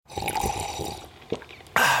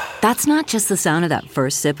That's not just the sound of that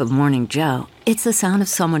first sip of Morning Joe. It's the sound of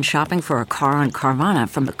someone shopping for a car on Carvana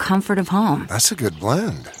from the comfort of home. That's a good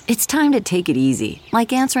blend. It's time to take it easy,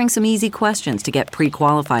 like answering some easy questions to get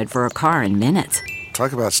pre-qualified for a car in minutes.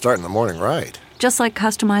 Talk about starting the morning right. Just like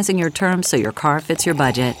customizing your terms so your car fits your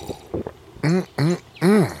budget.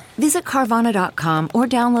 Visit Carvana.com or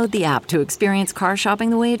download the app to experience car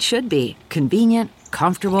shopping the way it should be. Convenient,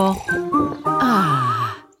 comfortable.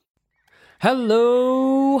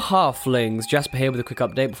 Hello, halflings. Jasper here with a quick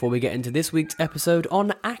update before we get into this week's episode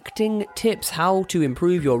on acting tips, how to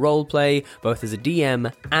improve your roleplay, both as a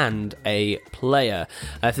DM and a player.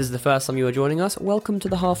 If this is the first time you are joining us, welcome to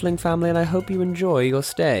the Halfling family, and I hope you enjoy your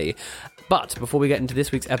stay. But before we get into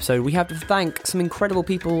this week's episode, we have to thank some incredible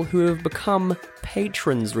people who have become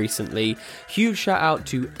patrons recently. Huge shout out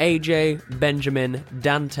to AJ, Benjamin,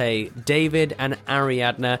 Dante, David, and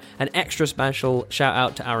Ariadna. An extra special shout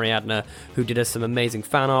out to Ariadna, who did us some amazing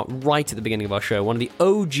fan art right at the beginning of our show, one of the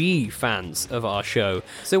OG fans of our show.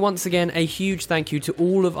 So once again, a huge thank you to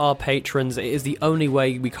all of our patrons. It is the only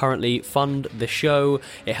way we currently fund the show.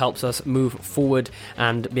 It helps us move forward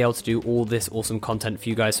and be able to do all this awesome content for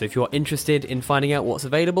you guys. So if you're interested in finding out what's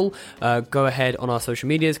available, go ahead on our social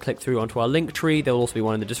medias, click through onto our link tree. There will also be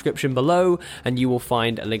one in the description below, and you will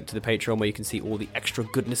find a link to the Patreon where you can see all the extra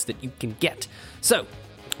goodness that you can get. So,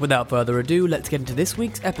 without further ado, let's get into this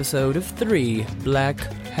week's episode of 3 Black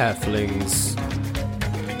Halflings.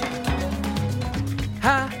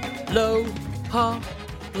 Hello,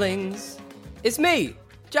 halflings. It's me,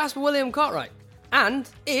 Jasper William Cartwright, and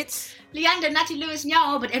it's... Leander Natty Lewis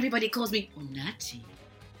Nyaw, but everybody calls me Natty.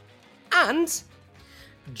 And...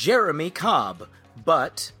 Jeremy Cobb,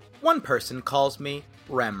 but one person calls me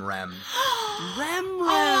Rem. Rem.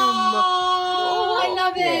 Oh, I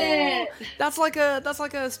love it. That's like a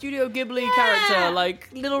Studio Ghibli character, like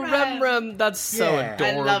little Rem. That's so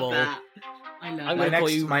adorable. I love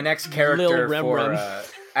that. My next character for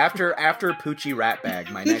after Poochie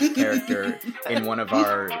Ratbag, my next character in one of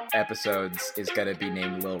our episodes is gonna be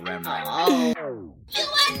named Lil Rem. Oh. You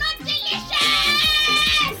are not delicious.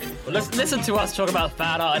 Well, let's listen to us talk about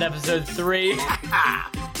fan art in episode 3.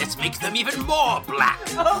 Let's make them even more black.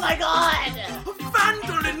 Oh my god!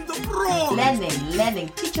 Vandalin the Brawl. Learning,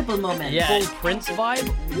 teachable moment. Yeah. Full Prince vibe.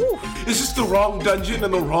 Woo. Is this the wrong dungeon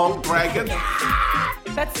and the wrong dragon?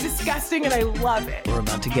 That's disgusting and I love it. We're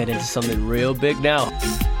about to get into something real big now.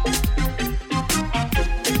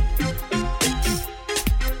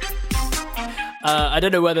 I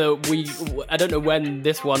don't know when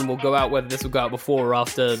this one will go out, whether this will go out before or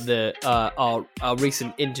after the our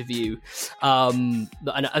recent interview, and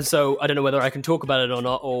so I don't know whether I can talk about it or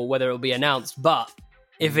not, or whether it will be announced. But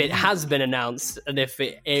if it has been announced and if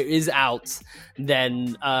it is out,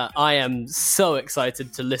 then I am so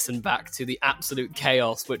excited to listen back to the absolute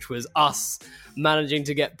chaos, which was us managing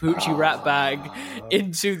to get Poochie Ratbag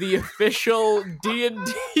into the official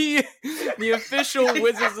D&D, the official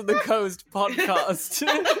Wizards of the Coast podcast.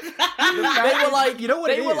 They were like, you know what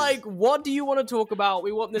they were like, what do you want to talk about?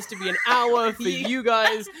 We want this to be an hour for you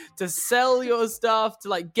guys to sell your stuff, to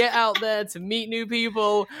like get out there, to meet new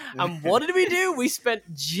people. And what did we do? We spent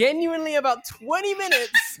genuinely about 20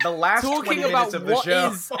 minutes the last talking about what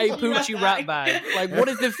is a Poochie Ratbag. Like, what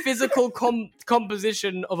is the physical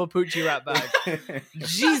composition of a Poochie Ratbag?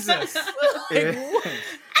 Jesus.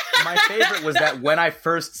 My favorite was that when I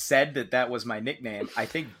first said that was my nickname, I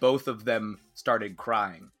think both of them started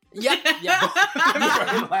crying. Yeah. They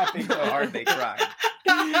started laughing so hard they cried.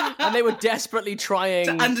 And they were desperately trying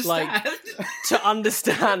to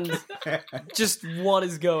understand just what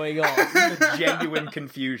is going on. The genuine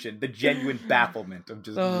confusion, the genuine bafflement of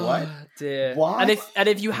just what? Dear. What? And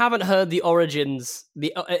if you haven't heard the origins,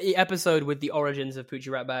 the episode with the origins of Poochie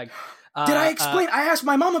Ratbag, did I explain? I asked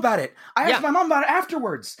my mom about it. I asked my mom about it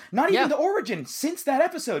afterwards. Not even the origin since that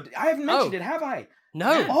episode. I haven't mentioned it, have I?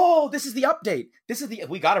 No. Oh, this is the update.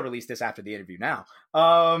 We got to release this after the interview now.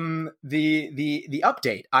 The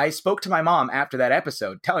update. I spoke to my mom after that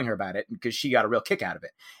episode, telling her about it because she got a real kick out of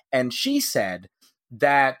it, and she said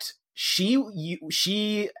that she was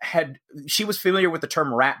familiar with the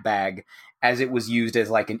term rat bag as it was used as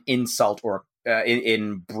like an insult or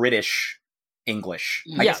in British English.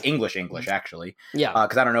 I guess English, actually. Yeah.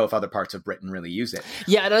 Because I don't know if other parts of Britain really use it.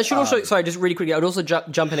 Yeah, and I should also, sorry, just really quickly, I would also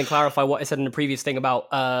jump in and clarify what I said in the previous thing about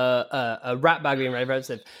a rat bag being very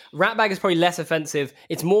offensive. Rat bag is probably less offensive.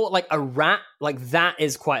 It's more like a rat, like that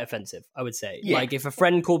is quite offensive, I would say. Yeah. Like if a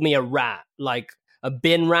friend called me a rat, like a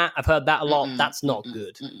bin rat, I've heard that a lot. That's not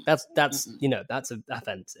good. That's that's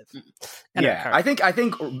offensive. Anyway, I think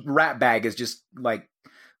rat bag is just like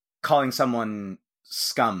calling someone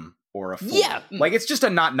scum or a fool. Yeah. Like, it's just a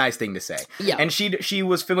not nice thing to say. Yeah. And she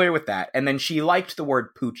was familiar with that. And then she liked the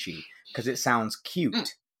word poochie because it sounds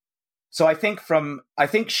cute. So I think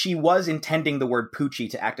she was intending the word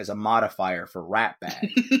poochie to act as a modifier for ratbag.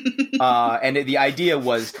 And the idea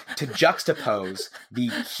was to juxtapose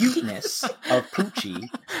the cuteness of poochie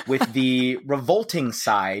with the revolting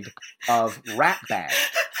side of ratbag.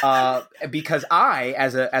 Because I,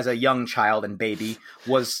 as a young child and baby,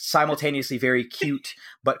 was simultaneously very cute,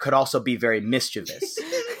 but could also be very mischievous.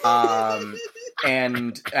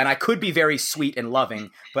 And I could be very sweet and loving,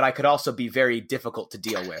 but I could also be very difficult to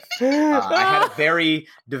deal with. I had a very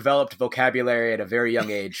developed vocabulary at a very young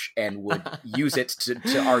age and would use it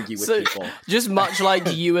to argue with people. Just much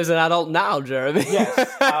like you as an adult now, Jeremy. Yes.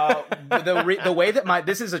 The way that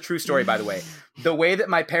this is a true story, by the way. The way that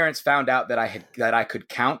my parents found out that I could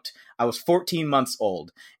count, I was 14 months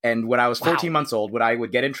old. And when I was 14 months old, when I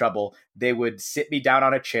would get in trouble, they would sit me down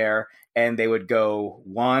on a chair and they would go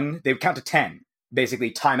they would count to 10.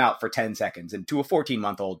 Basically time out for 10 seconds. And to a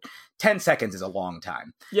 14-month-old, 10 seconds is a long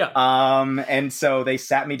time. Yeah. And so they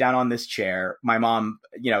sat me down on this chair. My mom,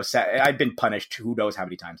 I'd been punished who knows how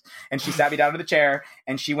many times. And she sat me down in the chair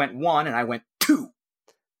and she went 1 and I went 2.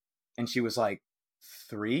 And she was like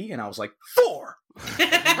 3 and I was like 4.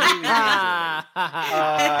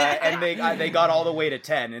 And they got all the way to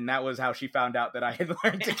 10, and that was how she found out that I had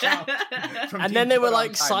learned to count. And then they were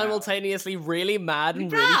like simultaneously really mad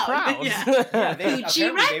and really proud. They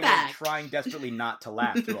were trying desperately not to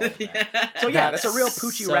laugh through all of that. So that's a real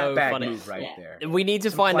Poochie Ratbag move right there. We need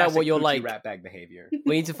to find out what you're like. Ratbag behavior.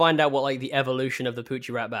 We need to find out what like the evolution of the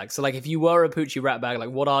Poochie Ratbag. So like if you were a Poochie Ratbag, like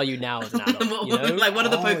what are you now as an adult? You know? Like what are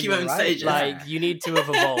the Pokemon stages? Like you need to have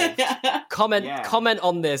evolved. Comment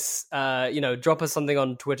on this. Drop us something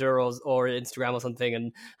on Twitter or Instagram or something,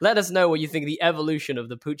 and let us know what you think the evolution of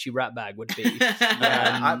the Poochie Ratbag would be.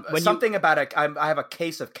 I have a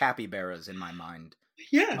case of capybaras in my mind.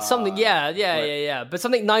 Yeah, something. But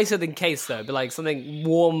something nicer than case though. But like something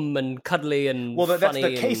warm and cuddly and funny. That's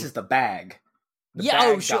the case is the bag.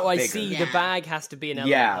 I see. The bag has to be an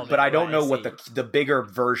element of but it, I don't know what the bigger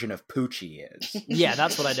version of Poochie is. Yeah,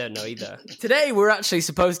 that's what I don't know either. Today we're actually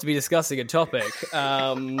supposed to be discussing a topic.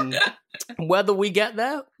 Whether we get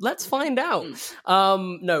there, let's find out.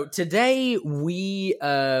 No, today we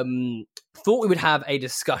thought we would have a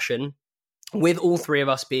discussion with all three of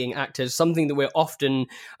us being actors, something that we're often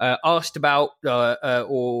asked about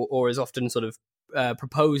or is often sort of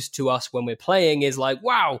proposed to us when we're playing is like,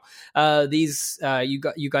 wow,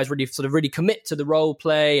 you guys really commit to the role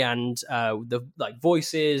play and the like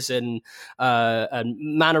voices and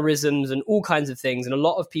mannerisms and all kinds of things, and a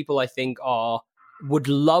lot of people I think would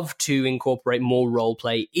love to incorporate more role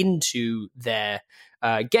play into their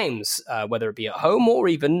games, whether it be at home or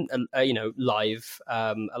even a live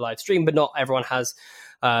stream. But not everyone has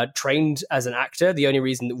trained as an actor. The only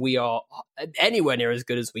reason that we are anywhere near as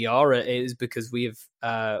good as we are is because we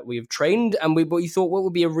have trained, and we thought what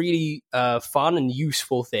would be a really fun and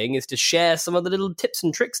useful thing is to share some of the little tips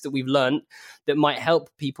and tricks that we've learned that might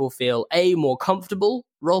help people feel more comfortable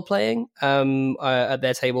role playing at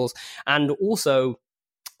their tables, and also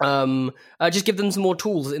just give them some more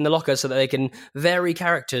tools in the locker so that they can vary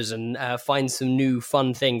characters and find some new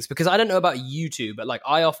fun things. Because I don't know about you two, but like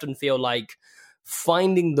I often feel like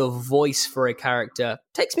finding the voice for a character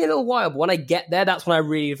takes me a little while, but when I get there, that's when I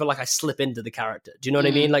really feel like I slip into the character. Do you know what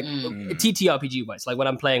I mean? Like TTRPG voice, like when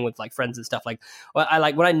I'm playing with like friends and stuff, like I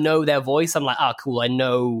like when I know their voice, I'm like, cool, I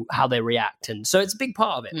know how they react, and so it's a big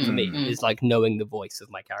part of it for me is like knowing the voice of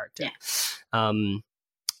my character.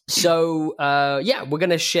 So we're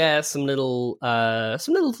gonna share some little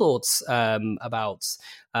thoughts about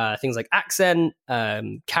things like accent,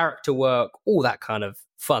 character work, all that kind of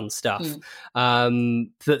fun stuff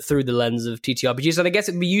through the lens of TTRPGs. And I guess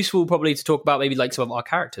it'd be useful probably to talk about maybe like some of our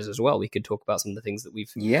characters as well. We could talk about some of the things that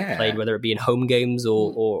we've played, whether it be in home games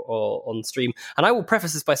or on stream. And I will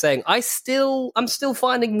preface this by saying I'm still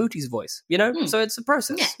finding Mooty's voice, so it's a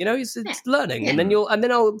process, it's learning. And then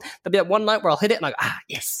there'll be that one night where I'll hit it and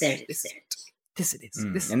yes, there it is. This it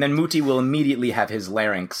is. And then Mooty will immediately have his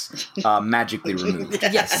larynx magically removed.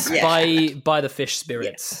 Yes, by the fish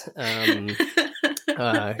spirits.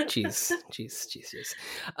 Jeez.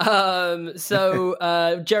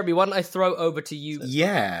 So, Jeremy, why don't I throw over to you?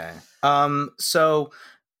 Yeah. So,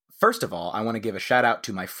 first of all, I want to give a shout out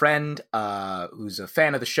to my friend who's a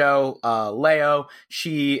fan of the show, Leo.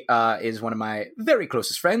 She is one of my very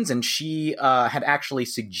closest friends, and she had actually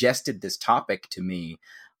suggested this topic to me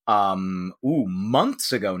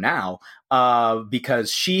months ago now,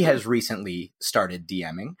 because she has recently started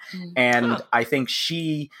DMing, and I think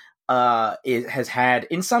she it has had,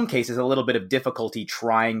 in some cases, a little bit of difficulty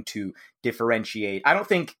trying to differentiate. I don't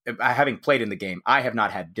think, having played in the game, I have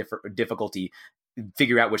not had difficulty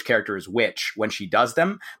figuring out which character is which when she does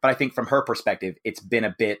them. But I think from her perspective, it's been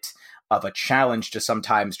a bit of a challenge to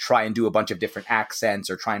sometimes try and do a bunch of different accents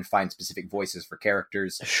or try and find specific voices for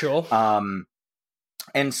characters. Sure.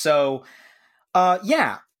 And so, I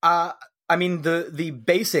mean, the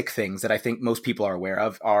basic things that I think most people are aware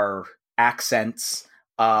of are accents,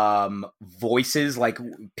 voices, like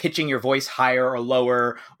pitching your voice higher or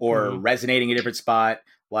lower, or resonating in a different spot.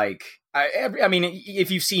 Like, I mean,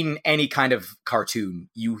 if you've seen any kind of cartoon,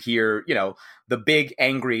 you hear, the big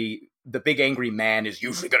angry man is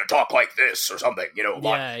usually going to talk like this or something, a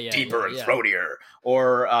lot deeper and throatier.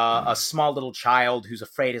 Or a small little child who's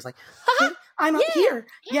afraid is like, I'm up here.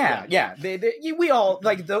 Yeah. We all,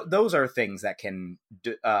 like, those are things that can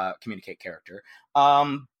communicate character.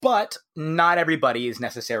 But not everybody is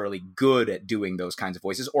necessarily good at doing those kinds of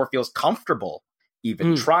voices or feels comfortable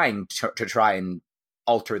even trying to try and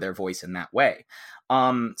alter their voice in that way.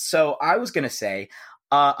 So I was going to say,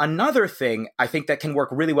 another thing I think that can work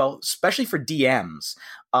really well, especially for DMs,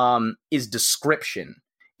 is description.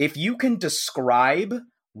 If you can describe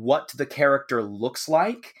what the character looks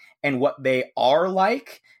like and what they are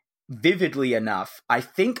like vividly enough, I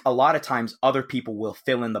think a lot of times other people will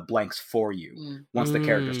fill in the blanks for you once the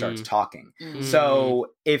character starts talking. So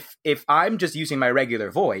if I'm just using my regular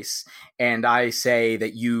voice and I say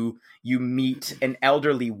that you meet an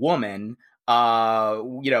elderly woman,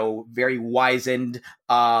 very wizened,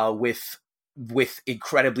 with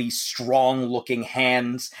incredibly strong looking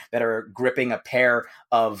hands that are gripping a pair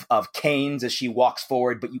of canes as she walks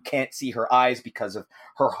forward, but you can't see her eyes because of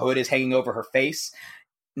her hood is hanging over her face.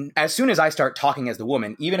 As soon as I start talking as the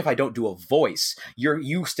woman, even if I don't do a voice,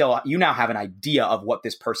 you now have an idea of what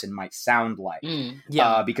this person might sound like.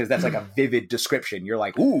 Because that's like a vivid description. You're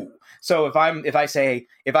like, ooh. So if I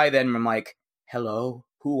then am like, hello,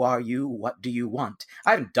 who are you? What do you want?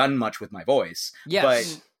 I haven't done much with my voice,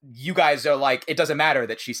 but you guys are like, it doesn't matter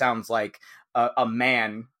that she sounds like a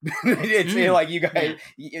man. It's like you guys,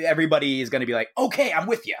 everybody is going to be like, okay, I'm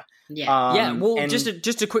with you. Well,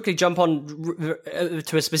 just to quickly jump on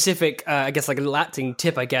to a specific, I guess, like a little acting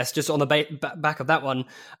tip, I guess, just on the back of that one,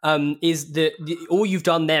 is that all you've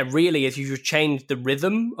done there really is you've changed the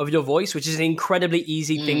rhythm of your voice, which is an incredibly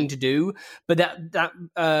easy thing to do, but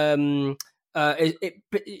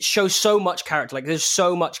it shows so much character. Like, there's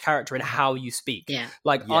so much character in how you speak.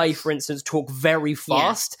 I, for instance, talk very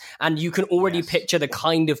fast, and you can already picture the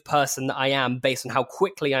kind of person that I am based on how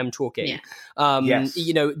quickly I'm talking.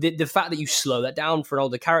 The fact that you slow that down for an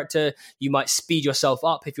older character, you might speed yourself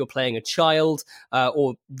up if you're playing a child,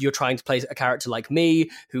 or you're trying to play a character like me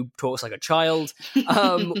who talks like a child,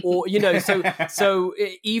 or so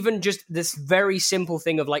even just this very simple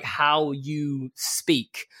thing of like how you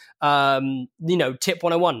speak. Tip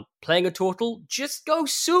 101, playing a turtle, just go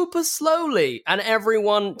super slowly, and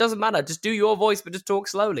everyone, doesn't matter, just do your voice, but just talk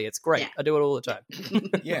slowly. It's great. I do it all the time.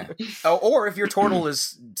 Or if your turtle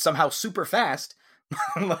is somehow super fast,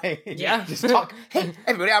 just talk, hey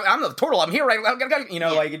everybody, I'm the turtle, I'm here, right?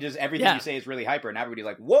 Like, it just, everything you say is really hyper, and everybody's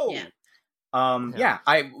like, whoa.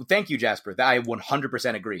 I thank you, Jasper. I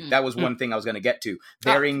 100% agree. That was one thing I was going to get to.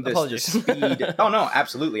 Varying the speed. Oh no,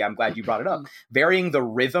 absolutely. I'm glad you brought it up. Varying the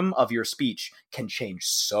rhythm of your speech can change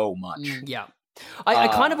so much. I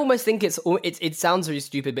kind of almost think it sounds really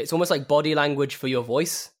stupid, but it's almost like body language for your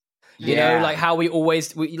voice. You know, like how we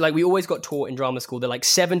always got taught in drama school that like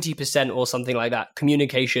 70% or something like that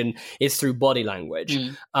communication is through body language.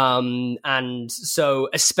 And so,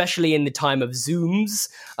 especially in the time of Zooms,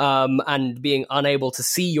 and being unable to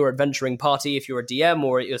see your adventuring party if you're a DM,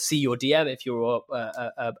 or you'll see your DM if you're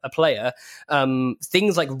a player,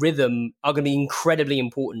 things like rhythm are going to be incredibly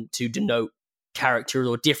important to denote characters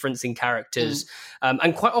or difference in characters.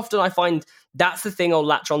 And quite often I find that's the thing I'll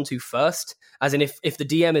latch onto first. As in, if the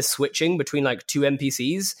DM is switching between like two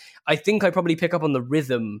NPCs, I think I probably pick up on the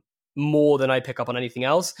rhythm more than I pick up on anything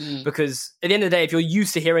else. Because at the end of the day, if you're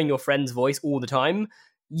used to hearing your friend's voice all the time,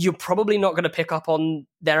 you're probably not going to pick up on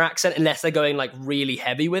their accent unless they're going like really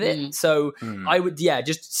heavy with it. So I would,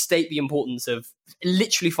 just state the importance of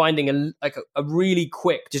literally finding a really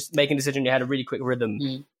quick, just making a decision in your head, a really quick rhythm.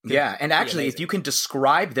 And actually, if you can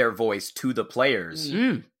describe their voice to the players,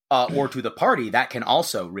 or to the party, that can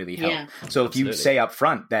also really help. So if you say up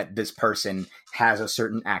front that this person has a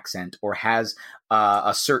certain accent or has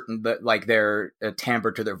a certain, like their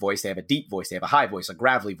timbre to their voice, they have a deep voice, they have a high voice, a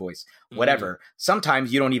gravelly voice, whatever.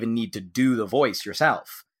 Sometimes you don't even need to do the voice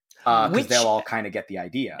yourself. because they'll all kind of get the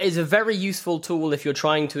idea. Is a very useful tool if you're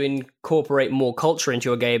trying to incorporate more culture into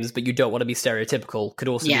your games, but you don't want to be stereotypical. Could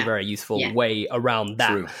also be a very useful way around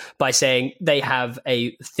that by saying they have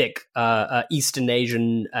a thick Eastern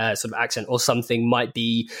Asian sort of accent or something might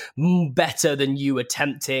be better than you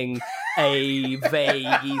attempting a vague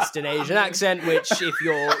Eastern Asian accent, which if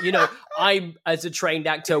you're, I, as a trained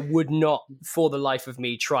actor, would not for the life of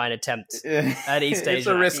me try and attempt an East Asian accent. It's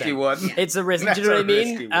a risky one. It's a risk. Do you know what I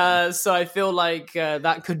mean? So I feel like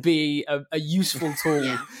that could be a useful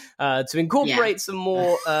tool to incorporate some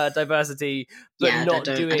more diversity, but I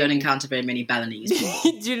don't encounter very many Balinese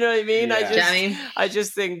people. Do you know what I mean? Yeah. I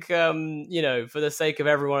just think, for the sake of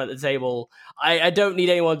everyone at the table, I don't need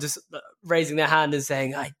anyone just raising their hand and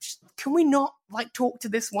saying, can we not talk to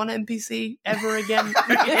this one NPC ever again?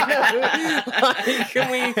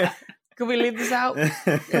 Can we leave this out?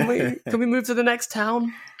 Can we move to the next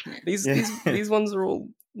town? These ones are all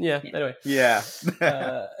anyway. Yeah.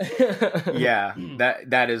 That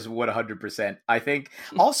is 100%. I think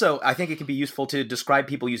it can be useful to describe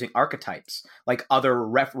people using archetypes, like other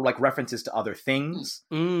references to other things.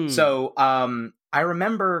 So I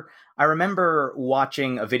remember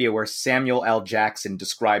watching a video where Samuel L. Jackson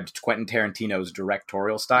described Quentin Tarantino's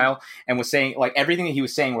directorial style and was saying everything that he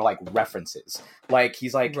was saying were references.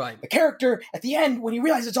 He's the character at the end, when he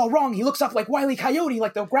realizes it's all wrong, he looks up like Wile E. Coyote,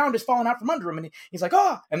 like the ground is falling out from under him, and he's like,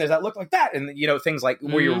 oh, and there's that look like that, and things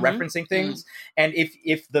where you're referencing things. And if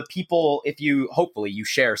hopefully you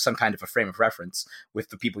share some kind of a frame of reference with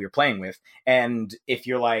the people you're playing with, and if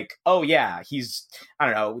you're like, oh yeah, he's, I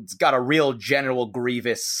don't know, it's got a real General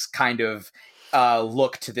Grievous kind of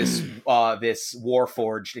look to this this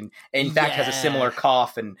Warforged, and in fact has a similar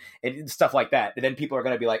cough and stuff like that, then people are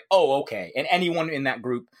going to be like, oh, okay. And anyone in that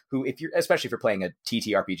group who, especially if you're playing a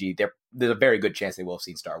TTRPG, there's a very good chance they will have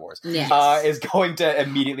seen Star Wars. Is going to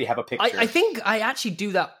immediately have a picture. I think I actually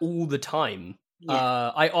do that all the time.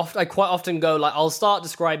 I quite often go I'll start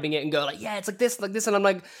describing it and go it's like this, and I'm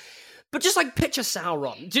like, but just picture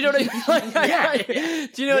Sauron. Do you know what I mean?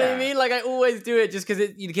 Do you know what I mean? I always do it just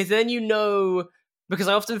because then because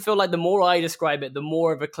I often feel the more I describe it, the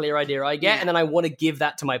more of a clear idea I get, and then I want to give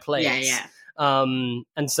that to my players. And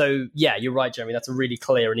so you're right, Jeremy. That's a really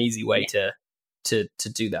clear and easy way to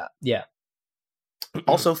do that. Yeah.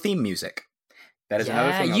 Also, theme music. That is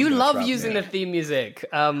another thing. You love using the theme music.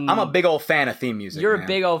 I'm a big old fan of theme music. You're a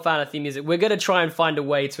big old fan of theme music. We're going to try and find a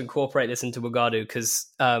way to incorporate this into Wagadu because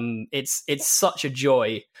it's such a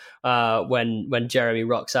joy when Jeremy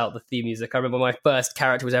rocks out the theme music. I remember my first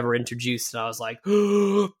character was ever introduced, and I was like,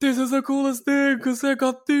 oh, "This is the coolest thing because they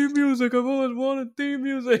got theme music. I've always wanted theme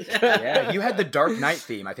music." Yeah, you had the Dark Knight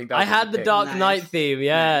theme. I think that was I had the Dark Knight theme.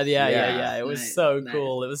 Yeah. It was Nice. so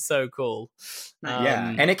cool. It was so cool.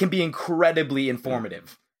 And it can be incredibly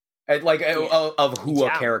informative, of who a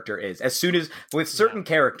character is. As soon as with certain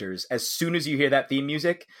characters, as soon as you hear that theme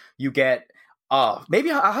music, you get. Maybe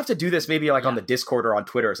I'll have to do this. Maybe on the Discord or on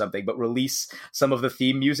Twitter or something. But release some of the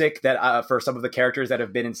theme music that for some of the characters that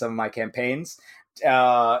have been in some of my campaigns,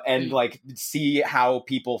 and see how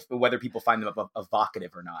whether people find them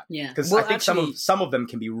evocative or not. Yeah, because I think some of them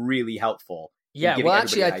can be really helpful. Yeah, well,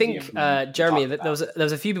 actually, I think, Jeremy, there was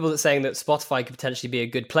a few people that saying that Spotify could potentially be a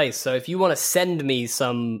good place. So if you want to send me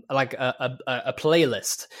some, a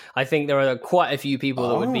playlist, I think there are quite a few people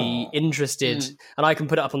that would be interested, and I can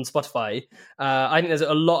put it up on Spotify. I think there's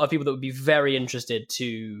a lot of people that would be very interested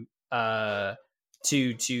to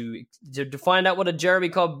find out what a Jeremy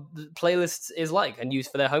Cobb playlist is like and use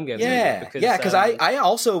for their home games. Because I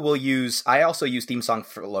also use theme song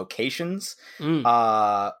for locations,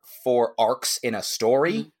 for arcs in a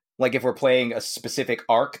story. If we're playing a specific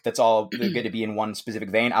arc that's all going to be in one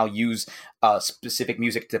specific vein, I'll use specific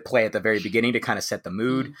music to play at the very beginning to kind of set the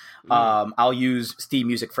mood. I'll use theme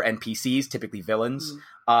music for NPCs, typically villains,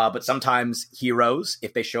 but sometimes heroes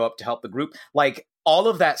if they show up to help the group. All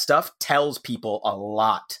of that stuff tells people a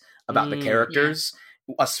lot about the characters,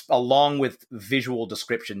 along with visual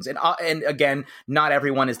descriptions. And again, not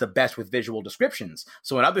everyone is the best with visual descriptions.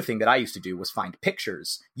 So another thing that I used to do was find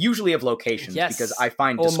pictures, usually of locations, because I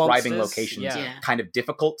find describing locations kind of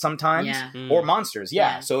difficult sometimes. Or monsters,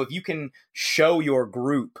 So if you can show your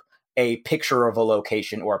group a picture of a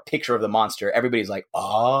location or a picture of the monster, everybody's like,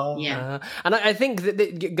 oh. And I think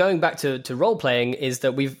that going back to role playing is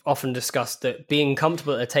that we've often discussed that being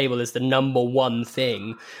comfortable at a table is the number one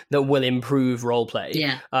thing that will improve role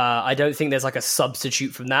play. I don't think there's a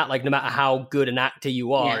substitute from that. No matter how good an actor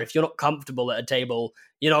you are, if you're not comfortable at a table,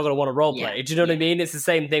 you're not going to want to role play. Do you know what I mean? It's the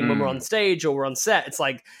same thing when we're on stage or we're on set. It's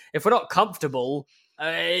if we're not comfortable,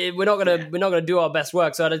 we're not gonna do our best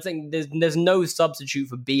work. So I don't think there's no substitute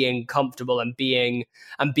for being comfortable and being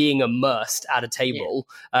immersed at a table.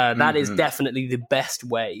 That is definitely the best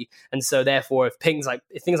way. And so therefore, if things like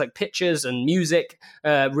pictures and music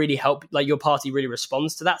really help, like your party really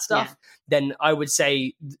responds to that stuff, then I would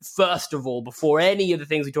say, first of all, before any of the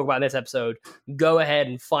things we talk about in this episode, go ahead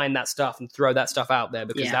and find that stuff and throw that stuff out there,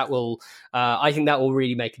 because that will, I think that will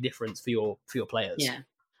really make a difference for your players. Yeah.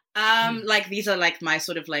 Like these are like my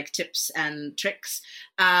sort of like tips and tricks.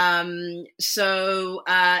 So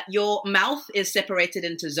your mouth is separated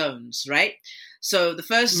into zones, right? So the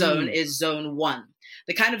first zone is zone 1.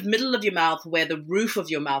 The kind of middle of your mouth where the roof of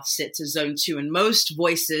your mouth sits is zone 2. And most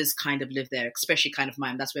voices kind of live there, especially kind of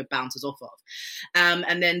mine. That's where it bounces off of.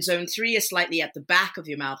 And then zone 3 is slightly at the back of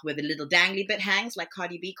your mouth where the little dangly bit hangs, like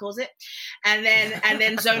Cardi B calls it. And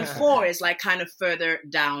then zone 4 is like kind of further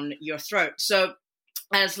down your throat. So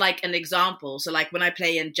as like an example, so like when I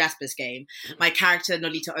play in Jasper's game, my character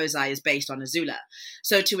Nolita Ozai is based on Azula.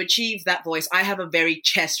 So to achieve that voice, I have a very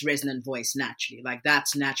chest resonant voice naturally. Like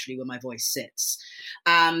that's naturally where my voice sits.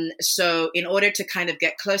 So in order to kind of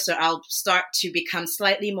get closer, I'll start to become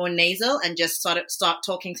slightly more nasal and just start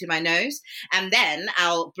talking through my nose. And then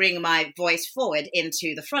I'll bring my voice forward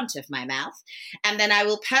into the front of my mouth. And then I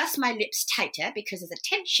will purse my lips tighter because there's a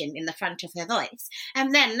tension in the front of the voice.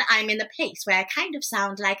 And then I'm in a place where I kind of sound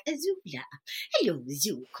like Azula. Hello,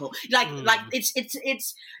 Zuko. Like it's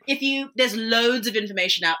there's loads of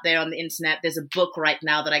information out there on the internet. There's a book right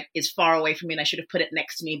now that is far away from me, and I should have put it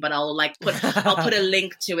next to me, but I'll put a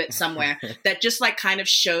link to it somewhere that just like kind of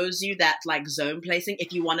shows you that like zone placing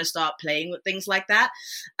if you want to start playing with things like that.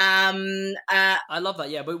 I love that.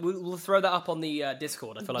 Yeah, but we'll throw that up on the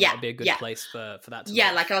Discord. I feel like that would be a good place for that to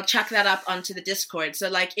launch. Like I'll chuck that up onto the Discord. So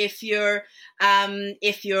like if you're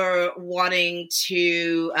wanting to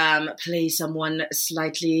play someone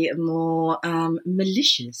slightly more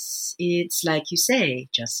malicious, it's like you say,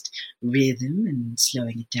 just rhythm and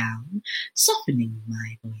slowing it down, softening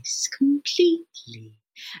my voice completely.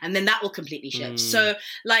 And then that will completely shift. So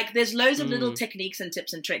like there's loads of little techniques and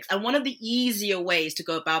tips and tricks. And one of the easier ways to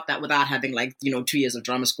go about that without having like, 2 years of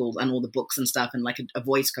drama school and all the books and stuff and like a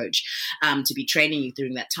voice coach to be training you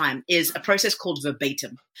during that time is a process called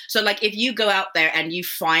verbatim. So like if you go out there and you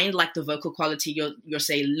find like the vocal quality you're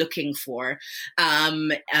say looking for,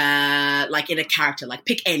 like in a character, like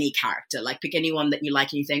pick any character, like pick anyone that you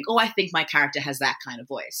like and you think, oh, I think my character has that kind of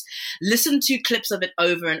voice. Listen to clips of it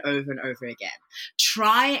over and over and over again.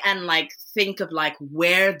 Try and like think of like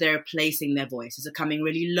where they're placing their voice. Is it coming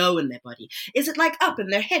really low in their body? Is it like up in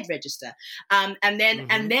their head register? And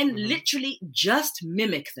then literally just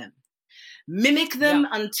mimic them. Mimic them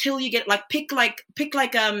until you get like pick like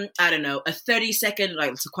I don't know, a 30-second,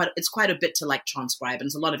 like it's quite a bit to like transcribe and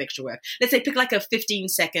it's a lot of extra work. Let's say pick like a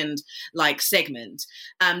 15-second like segment,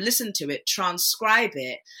 listen to it, transcribe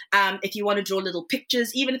it. If you want to draw little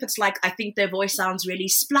pictures, even if it's like I think their voice sounds really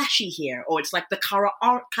splashy here, or it's like the color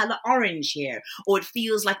orange here, or it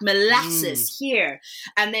feels like molasses here,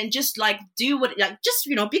 and then just like do what just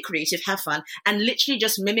be creative, have fun, and literally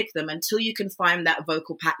just mimic them until you can find that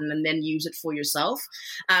vocal pattern and then use it for yourself.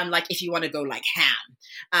 Like if you want to go like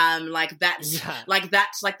ham, like that's like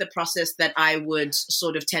the process that I would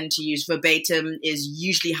sort of tend to use. Verbatim is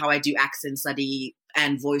usually how I do accent study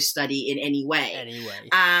and voice study in any way.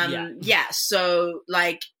 So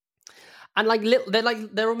like, and like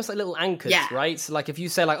they're almost like little anchors, right? So like if you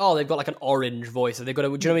say like, oh, they've got like an orange voice, or they've got do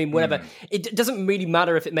you know what I mean? Whatever. It doesn't really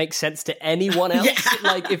matter if it makes sense to anyone else.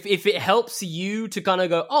 Like if it helps you to kind of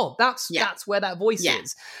go, oh, that's where that voice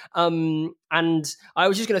is. And I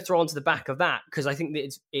was just going to throw onto the back of that because I think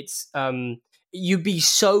that it's you'd be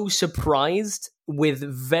so surprised with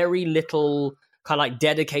very little kind of like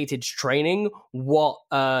dedicated training, what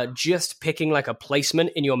just picking like a placement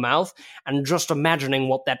in your mouth and just imagining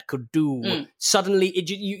what that could do. Suddenly,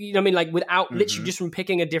 you know what I mean? Like without literally just from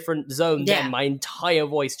picking a different zone, then my entire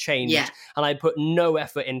voice changed and I put no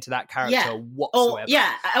effort into that character whatsoever.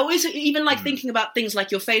 I always even like thinking about things like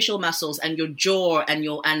your facial muscles and your jaw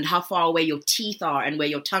and how far away your teeth are and where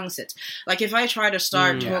your tongue sits. Like if I try to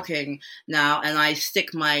start talking now and I'm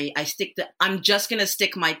just going to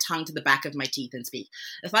stick my tongue to the back of my teeth and speak.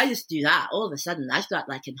 If I just do that, all of a sudden I've got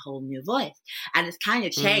like a whole new voice and it's kind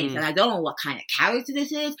of changed and I don't know what kind of character this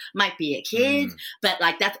is. Might be a kid, but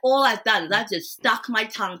like that's all I've done is I've just stuck my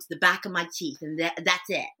tongue to the back of my teeth and that's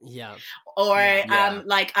it.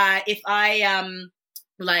 If I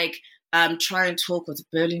try and talk with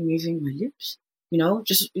barely moving my lips,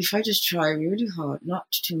 just if I just try really hard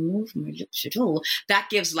not to move my lips at all, that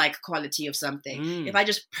gives like quality of something. If I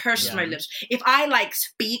just purse my lips, if I like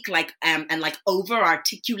speak like and like over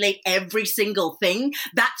articulate every single thing,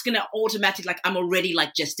 that's gonna automatically, like, I'm already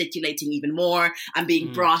like gesticulating even more. I'm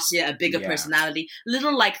being brassier, a bigger personality.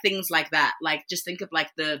 Little like things like that. Like just think of like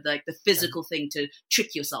the physical thing to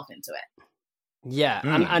trick yourself into it. Yeah,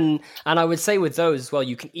 and I would say with those as well,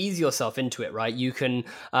 you can ease yourself into it, right? You can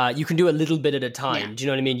do a little bit at a time. Yeah. Do you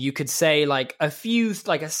know what I mean? You could say like a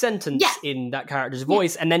sentence in that character's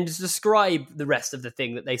voice, and then just describe the rest of the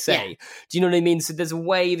thing that they say. Yeah. Do you know what I mean? So there's a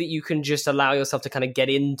way that you can just allow yourself to kind of get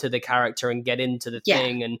into the character and get into the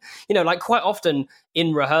thing, and like quite often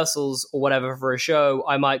in rehearsals or whatever for a show,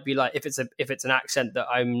 I might be like, if it's an accent that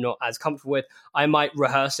I'm not as comfortable with, I might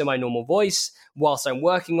rehearse in my normal voice whilst I'm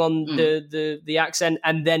working on the accent,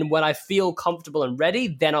 and then when I feel comfortable and ready,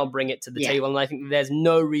 then I'll bring it to the table. And I think there's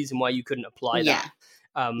no reason why you couldn't apply that.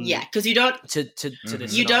 Because you don't to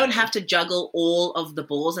this you don't have to juggle all of the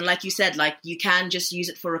balls, and like you said, like you can just use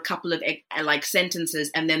it for a couple of like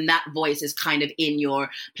sentences, and then that voice is kind of in your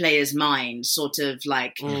player's mind, sort of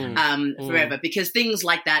like forever. Because things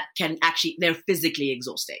like that they're physically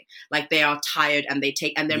exhausting. Like they are tired, and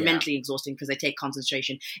they're mentally exhausting because they take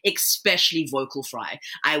concentration, especially vocal fry.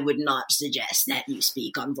 I would not suggest that you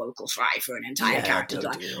speak on vocal fry for an entire character,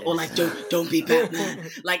 or like don't be Batman.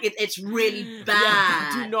 Like it's really bad.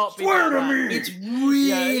 Do not be Swear to me. It's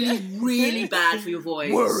really, really bad for your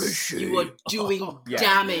voice. Where is she? You are doing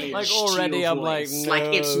damage. Like to already, your I'm voice. like,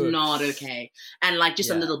 like it's not okay. And like just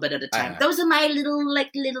a little bit at a time. know. Those are my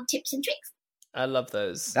little tips and tricks. I love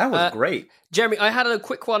those. That was great. Jeremy, I had a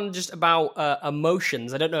quick one just about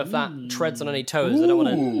emotions. I don't know if that treads on any toes. I don't want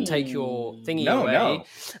to take your thingy away. No.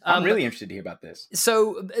 I'm really interested to hear about this.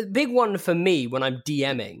 So a big one for me when I'm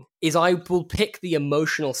DMing is I will pick the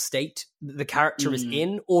emotional state that the character is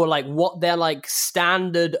in, or like what their like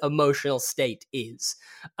standard emotional state is.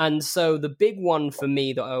 And so the big one for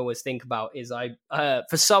me that I always think about is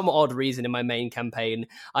for some odd reason in my main campaign,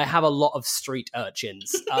 I have a lot of street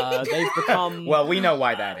urchins. They've become... Well, we know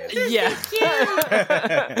why that is. Yeah.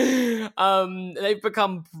 They've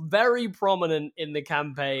become very prominent in the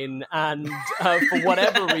campaign, and for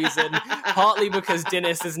whatever reason, partly because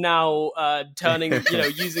Dennis is now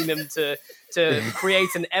using them to create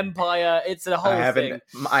an empire. It's a whole thing.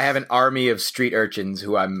 I have an army of street urchins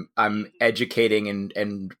who I'm educating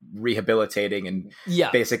and rehabilitating, and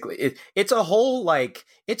basically it's a whole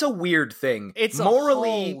it's a weird thing. It's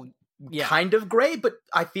morally kind of gray, but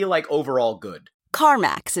I feel like overall good.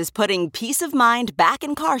 CarMax is putting peace of mind back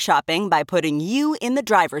in car shopping by putting you in the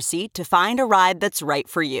driver's seat to find a ride that's right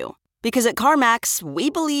for you. Because at CarMax, we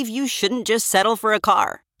believe you shouldn't just settle for a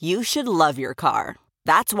car. You should love your car.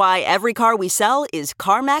 That's why every car we sell is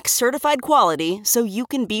CarMax certified quality, so you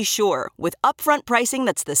can be sure with upfront pricing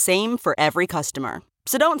that's the same for every customer.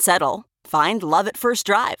 So don't settle. Find love at first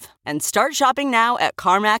drive and start shopping now at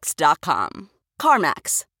CarMax.com.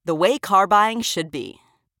 CarMax, the way car buying should be.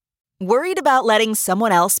 Worried about letting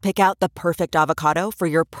someone else pick out the perfect avocado for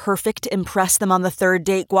your perfect impress them on the third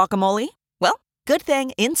date guacamole? Well, good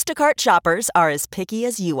thing Instacart shoppers are as picky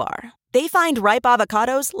as you are. They find ripe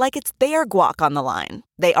avocados like it's their guac on the line.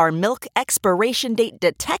 They are milk expiration date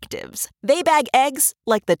detectives. They bag eggs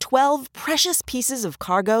like the 12 precious pieces of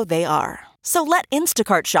cargo they are. So let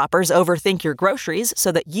Instacart shoppers overthink your groceries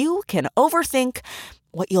so that you can overthink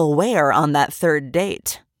what you'll wear on that third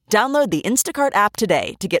date. Download the Instacart app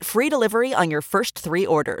today to get free delivery on your first 3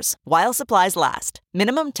 orders, while supplies last.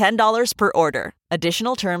 Minimum $10 per order.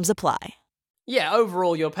 Additional terms apply. Yeah,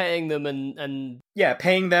 overall, you're paying them and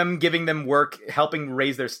paying them, giving them work, helping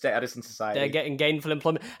raise their status in society. They're getting gainful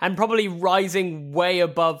employment and probably rising way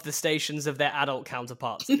above the stations of their adult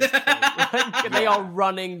counterparts at this point. They are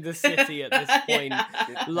running the city at this point.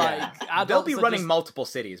 They'll be running multiple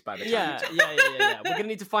cities by the time. Yeah. We're gonna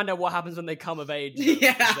need to find out what happens when they come of age.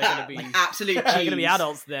 Yeah, they're gonna be absolute. They're gonna be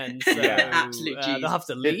adults then. So, absolute. They'll have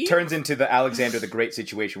to leave. It turns into the Alexander the Great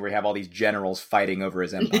situation where you have all these generals fighting over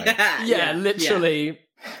his empire. Literally.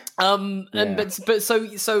 But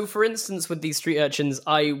so for instance, with these street urchins,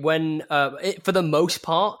 for the most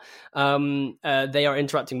part, they are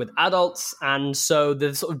interacting with adults, and so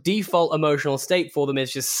the sort of default emotional state for them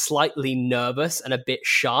is just slightly nervous and a bit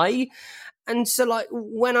shy. And so, like,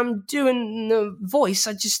 when I'm doing the voice,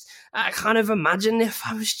 I kind of imagine if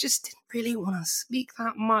I didn't really want to speak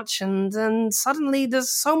that much, and then suddenly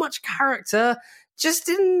there's so much character just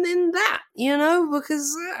in that,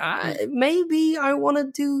 because maybe I want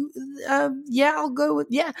to do, I'll go with,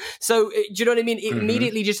 So, do you know what I mean?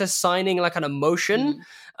 Immediately just assigning like an emotion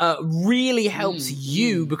really helps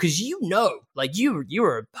you because you know, like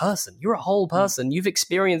you're a person, you're a whole person, you've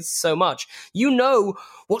experienced so much, you know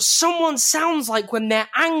what someone sounds like when they're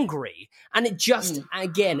angry, and it just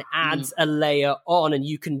again adds a layer on, and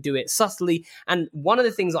you can do it subtly. And one of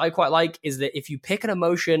the things that I quite like is that if you pick an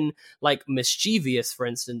emotion like mischievous, for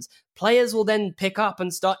instance, players will then pick up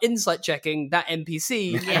and start insight checking that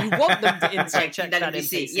NPC, and you want them to insight check that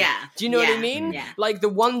NPC. Yeah. Do you know what I mean? Yeah. Like the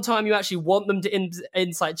one time you actually want them to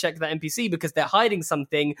insight check that NPC because they're hiding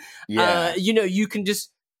something, you know, you can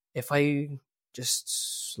just, if I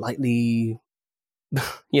just slightly,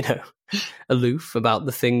 you know, aloof about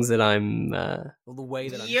the things that I'm, or the way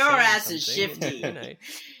that I'm your saying ass is something, shifty. you know.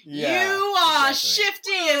 You are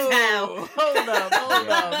shifty as hell. Hold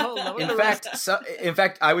up. In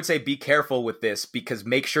fact, I would say be careful with this because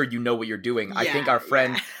make sure you know what you're doing. I think our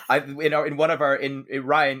friend,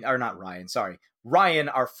 Ryan,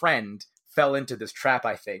 our friend, fell into this trap.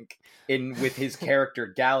 I think with his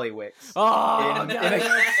character Gallywix.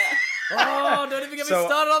 Oh, don't even get me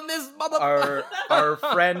started on this, mother. Our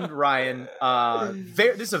friend Ryan.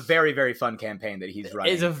 This is a very, very fun campaign that he's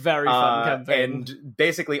running. It's a very fun campaign, and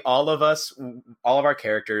basically all of our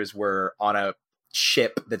characters were on a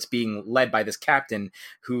ship that's being led by this captain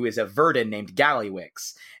who is a Verdin named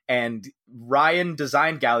Gallywix. And Ryan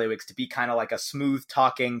designed Gallywix to be kind of like a smooth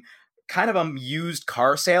talking, kind of a used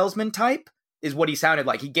car salesman type. Is what he sounded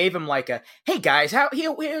like. He gave him like a, hey guys,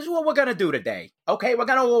 here's what we're gonna do today. Okay, we're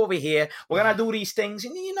gonna go over here. We're gonna do these things,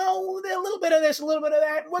 and you know, a little bit of this, a little bit of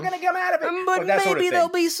that. We're gonna come out of it. But maybe sort of there'll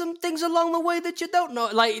be some things along the way that you don't know.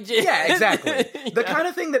 Like, yeah, exactly. The kind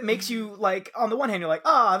of thing that makes you like, on the one hand, you're like,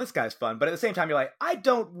 this guy's fun, but at the same time, you're like, I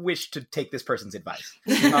don't wish to take this person's advice.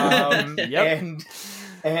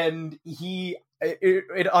 And he.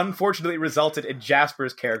 It unfortunately resulted in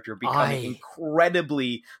Jasper's character becoming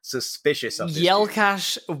incredibly suspicious of this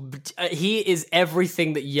Yelkash. He is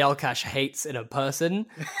everything that Yelkash hates in a person,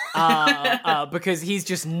 because he's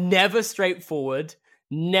just never straightforward,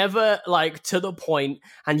 never like to the point,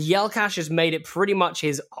 and Yelkash has made it pretty much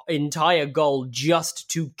his entire goal just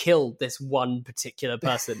to kill this one particular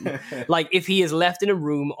person. Like if he is left in a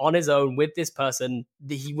room on his own with this person,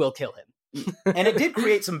 he will kill him. And it did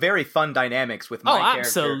create some very fun dynamics with my character.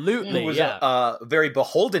 Absolutely, who was very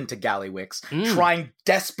beholden to Gallywix, trying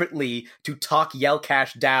desperately to talk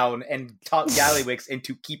Yelkash down and talk Gallywix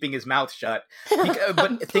into keeping his mouth shut.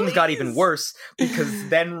 But things got even worse because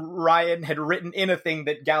then Ryan had written in a thing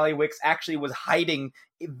that Gallywix actually was hiding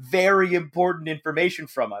very important information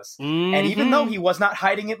from us. And even though he was not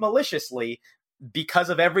hiding it maliciously, because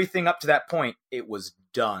of everything up to that point, it was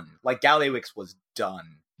done. Like Gallywix was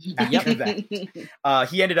done. After that,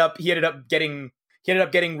 he ended up getting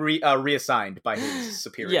reassigned by his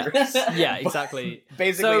superior. Yeah, exactly.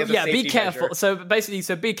 Basically, be careful. Measure.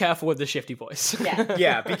 So be careful with the shifty voice.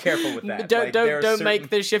 Yeah, be careful with that. Don't make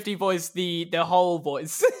the shifty voice the whole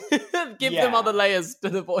voice. Give them other layers to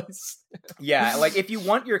the voice. Yeah, like if you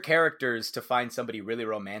want your characters to find somebody really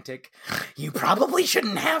romantic, you probably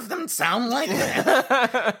shouldn't have them sound like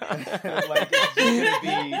that. Like it's just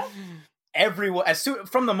gonna be. Everyone,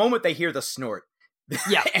 from the moment they hear the snort,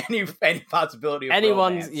 any possibility of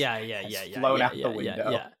anyone's flown out the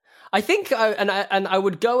window. Yeah. I think, and I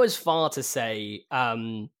would go as far to say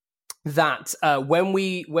that when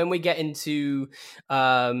we get into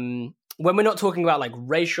when we're not talking about like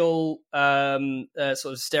racial sort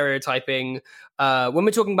of stereotyping, when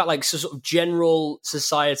we're talking about like sort of general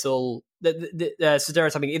societal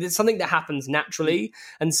stereotyping, it's something that happens naturally,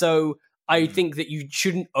 and so. I think that you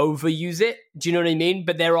shouldn't overuse it. Do you know what I mean?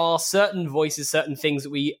 But there are certain voices, certain things that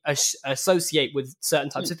we associate with certain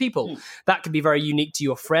types of people. That could be very unique to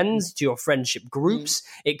your friends, to your friendship groups.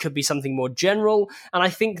 It could be something more general. And I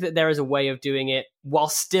think that there is a way of doing it while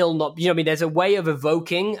still not, you know what I mean? There's a way of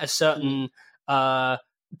evoking a certain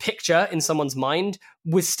picture in someone's mind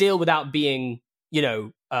without being, you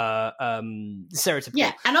know, stereotypical.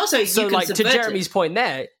 Yeah, and also so like to Jeremy's point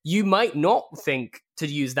there, you might not think to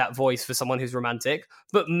use that voice for someone who's romantic,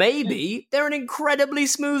 but maybe they're an incredibly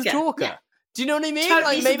smooth talker. Yeah. Do you know what I mean?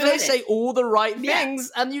 Totally like maybe they say all the right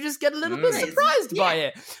things and you just get a little bit surprised by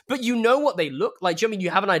it. But you know what they look like. Do you know what I mean? You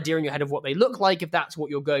have an idea in your head of what they look like if that's what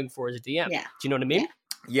you're going for as a DM. Yeah. Do you know what I mean?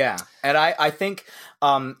 Yeah. And I think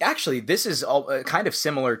actually this is all, kind of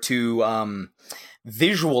similar to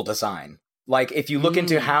visual design. Like if you look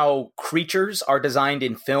into how creatures are designed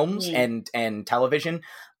in films and television,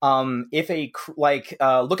 look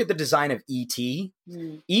at the design of E.T.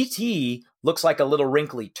 E.T. looks like a little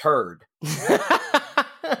wrinkly turd,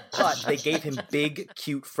 but they gave him big,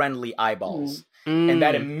 cute, friendly eyeballs, and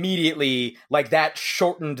that immediately, like that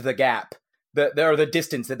shortened the gap the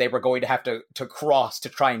distance that they were going to have to cross to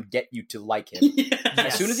try and get you to like him. Yes.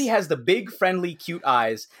 As soon as he has the big, friendly, cute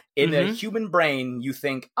eyes in a human brain, you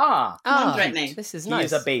think, cute. This is he nice.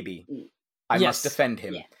 is a baby. I must defend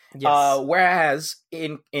him. Yeah. Yes. Whereas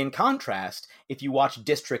in contrast, if you watch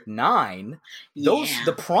District 9,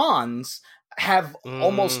 the prawns have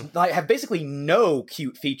have basically no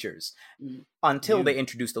cute features until they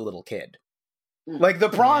introduce the little kid. Like, the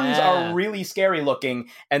prawns are really scary looking,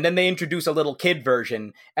 and then they introduce a little kid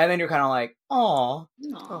version, and then you're kind of like, aw,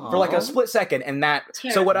 for like a split second, and that...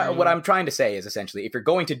 So what I'm trying to say is, essentially, if you're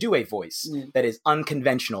going to do a voice that is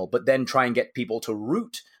unconventional, but then try and get people to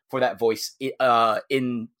root for that voice for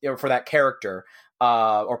that character,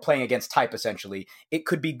 or playing against type, essentially, it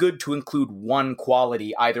could be good to include one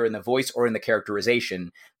quality, either in the voice or in the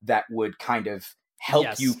characterization, that would kind of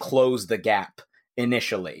help you close the gap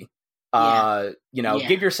initially.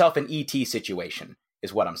 Give yourself an ET situation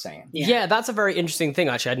is what I'm saying. Yeah, that's a very interesting thing.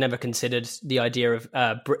 Actually, I'd never considered the idea of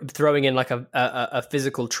throwing in like a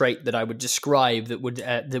physical trait that I would describe that would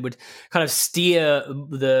kind of steer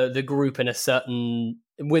the group in a certain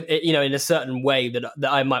in a certain way that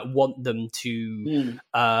I might want them to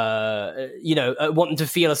want them to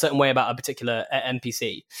feel a certain way about a particular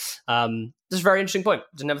NPC. This is a very interesting point.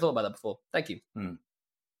 I've never thought about that before. Thank you.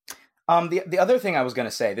 The other thing I was going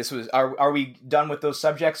to say, this was, are we done with those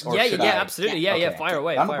subjects? Or absolutely. Yeah, fire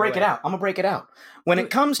away. I'm going to break it out. When it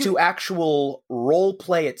comes to actual role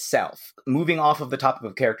play itself, moving off of the topic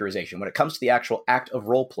of characterization, when it comes to the actual act of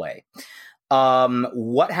role play,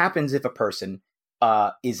 what happens if a person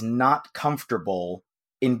is not comfortable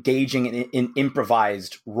engaging in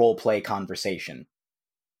improvised role play conversation?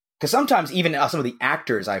 Because sometimes even some of the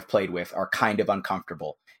actors I've played with are kind of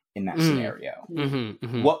uncomfortable in that scenario.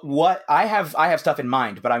 What I have stuff in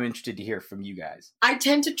mind, but I'm interested to hear from you guys. I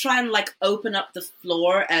tend to try and like open up the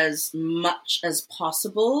floor as much as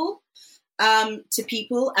possible to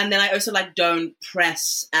people, and then I also like don't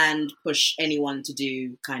press and push anyone to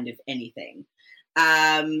do kind of anything.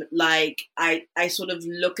 Like I sort of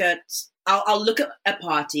look at I'll look at a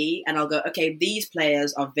party and I'll go, okay, these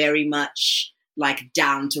players are very much like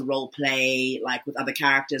down to role play, like with other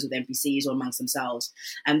characters, with NPCs or amongst themselves.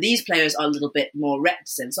 And these players are a little bit more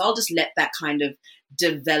reticent. So I'll just let that kind of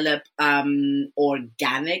develop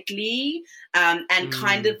organically and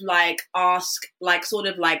kind of like ask, like sort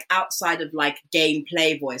of like outside of like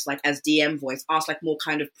gameplay voice, like as DM voice, ask like more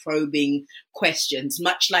kind of probing questions,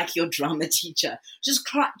 much like your drama teacher, just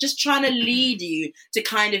trying to lead you to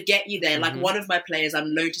kind of get you there. Like one of my players,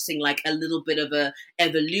 I'm noticing like a little bit of a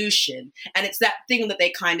evolution, and it's that thing that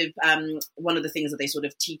they kind of one of the things that they sort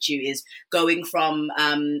of teach you is going from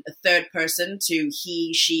a third person to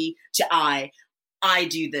he, she to I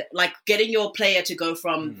do that. Like getting your player to go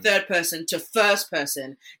from third person to first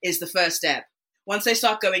person is the first step. Once they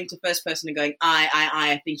start going to first person and going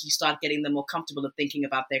I think you start getting them more comfortable of thinking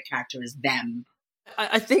about their character as them.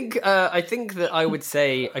 I think that I would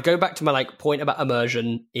say I go back to my like point about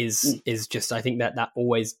immersion is just, I think that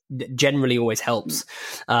always generally always helps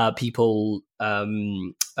people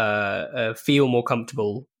feel more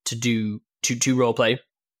comfortable to do to role play.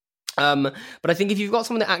 But I think if you've got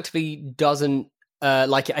someone that actively doesn't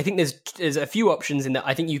like it, I think there's a few options in that.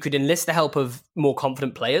 I think you could enlist the help of more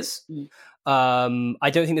confident players. I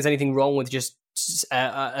don't think there's anything wrong with just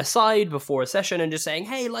aside before a session and just saying,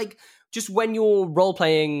 hey, like, just when you're role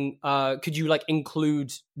playing, could you like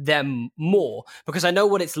include them more? Because I know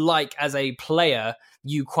what it's like as a player.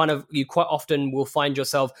 You quite often will find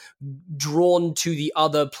yourself drawn to the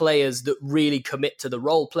other players that really commit to the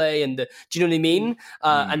role play, and do you know what I mean?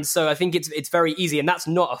 And so I think it's very easy, and that's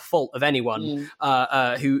not a fault of anyone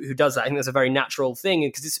who does that. I think that's a very natural thing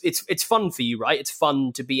because it's fun for you, right? It's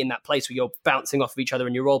fun to be in that place where you're bouncing off of each other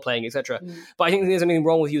and you're role playing, etc. But I think there's anything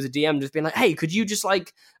wrong with you as a DM just being like, hey, could you just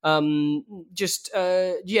like just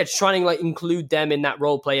trying to like include them in that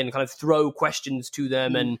role play and kind of throw questions to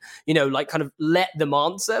them and like kind of let them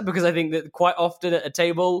answer, because I think that quite often at a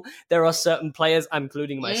table there are certain players,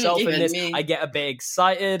 including myself in this, I get a bit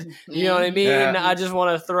excited, you know what I mean? I just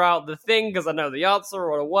want to throw out the thing because I know the answer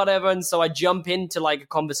or whatever, and so I jump into like a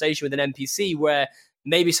conversation with an NPC where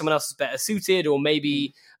maybe someone else is better suited, or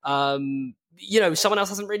maybe someone else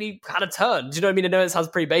hasn't really had a turn. Do you know what I mean? I know it sounds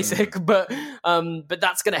pretty basic, but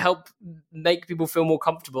that's going to help make people feel more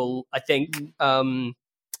comfortable, I think,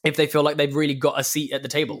 if they feel like they've really got a seat at the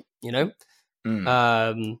table,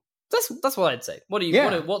 That's what I'd say. What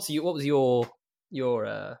was your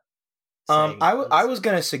I was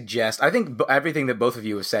going to suggest, I think everything that both of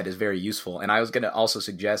you have said is very useful, and I was going to also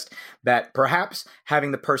suggest that perhaps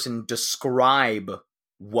having the person describe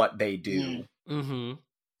what they do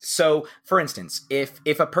So, for instance, if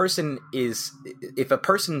a person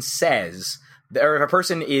says, or if a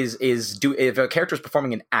person if a character is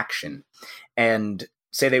performing an action, and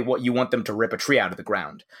say you want them to rip a tree out of the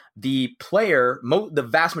ground, the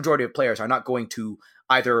vast majority of players are not going to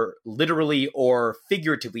either literally or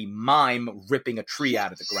figuratively mime ripping a tree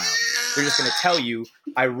out of the ground. They're just going to tell you,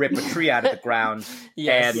 "I rip a tree out of the ground,"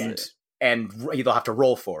 and they'll have to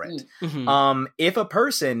roll for it. Mm-hmm. If a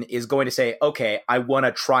person is going to say, "Okay, I want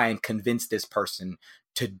to try and convince this person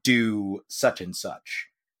to do such and such,"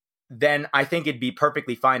 then I think it'd be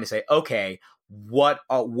perfectly fine to say, "Okay, what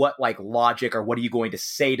like logic, or what are you going to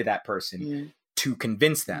say to that person to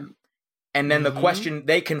convince them?" And then the question,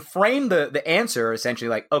 they can frame the answer essentially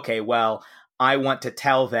like, "Okay, well, I want to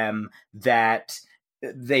tell them that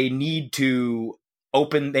they need to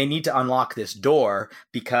unlock this door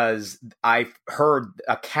because I've heard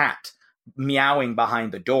a cat meowing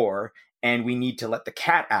behind the door and we need to let the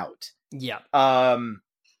cat out." Yeah.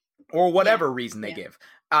 Or whatever reason they give.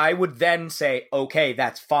 I would then say, "Okay,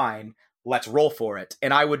 that's fine. Let's roll for it."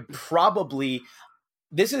 And I would probably,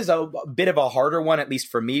 this is a bit of a harder one, at least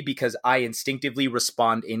for me, because I instinctively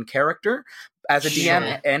respond in character as a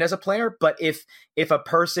DM and as a player. But if a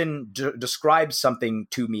person describes something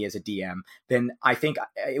to me as a DM, then I think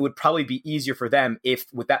it would probably be easier for them if,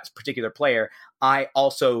 with that particular player, I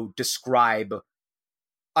also describe,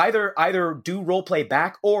 either do role play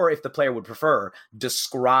back, or if the player would prefer,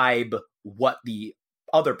 describe what the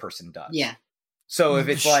other person does. Yeah. So if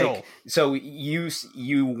it's like, so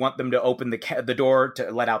you want them to open the door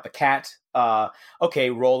to let out the cat, okay,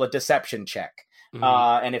 roll a deception check.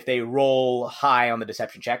 And if they roll high on the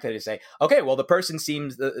deception check, they just say, "Okay, well, the person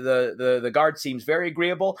seems, the guard seems very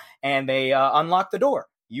agreeable, and they unlock the door.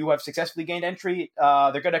 You have successfully gained entry.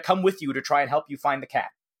 They're going to come with you to try and help you find the cat."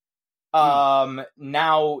 Now,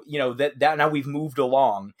 that now we've moved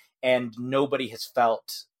along and nobody has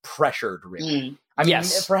felt pressured, really. I mean,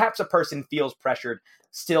 perhaps a person feels pressured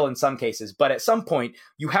still in some cases, but at some point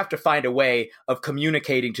you have to find a way of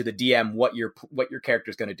communicating to the DM what your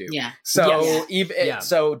character is going to do. Yeah. So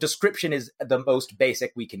so description is the most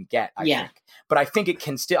basic we can get, I think. But I think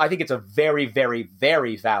I think it's a very, very,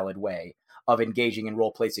 very valid way of engaging in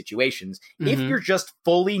role play situations if you're just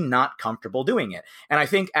fully not comfortable doing it. And I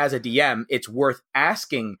think as a DM, it's worth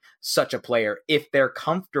asking such a player if they're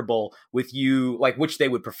comfortable with you, like which they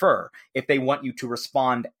would prefer, if they want you to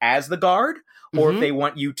respond as the guard, or if they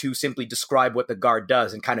want you to simply describe what the guard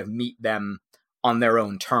does and kind of meet them on their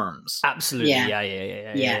own terms. Absolutely. Yeah.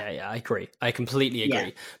 I agree. I completely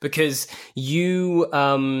agree. Because I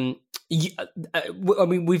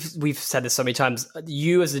mean, we've said this so many times.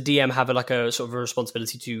 You as a DM have a sort of a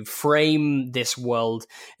responsibility to frame this world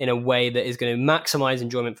in a way that is going to maximize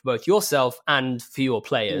enjoyment for both yourself and for your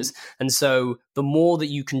players. And so the more that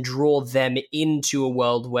you can draw them into a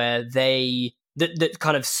world where that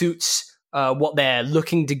kind of suits what they're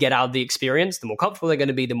looking to get out of the experience, the more comfortable they're going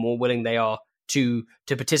to be, the more willing they are to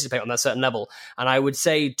participate on that certain level. And I would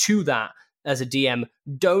say to that, as a DM,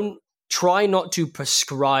 try not to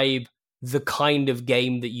prescribe the kind of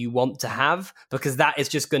game that you want to have, because that is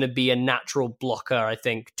just going to be a natural blocker, I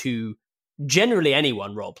think, to generally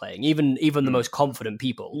anyone role playing, even the most confident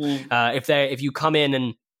people. If you come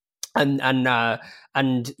in and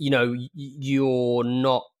you're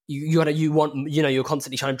not, you're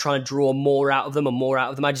constantly trying to draw more out of them.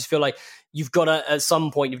 I just feel like you've got to, at some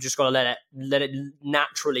point, you've just got to let it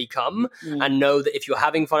naturally come, and know that if you're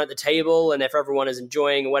having fun at the table and if everyone is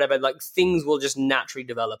enjoying or whatever, like things will just naturally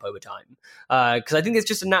develop over time. Because I think it's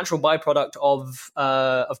just a natural byproduct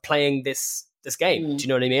of playing this game. Do you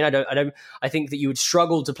know what I mean? I think that you would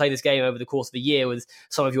struggle to play this game over the course of a year with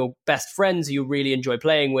some of your best friends who you really enjoy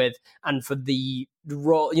playing with, and for the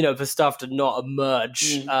role, for stuff to not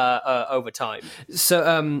emerge over time.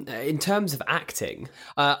 So in terms of acting,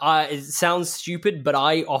 it sounds stupid, but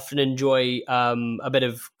I often enjoy a bit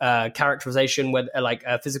of characterization, with like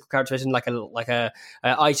a physical characterization, like a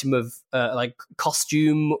item of like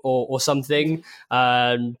costume or something,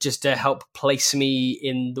 just to help place me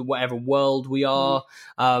in the whatever world we are.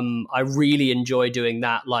 I really enjoy doing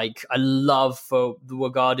that. Like, I love for the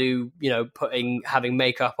Wagadu, having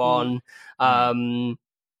makeup on.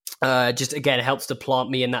 Just again, it helps to plant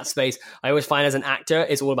me in that space. I always find as an actor,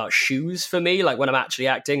 it's all about shoes for me. Like when I'm actually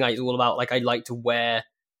acting, it's all about I like to wear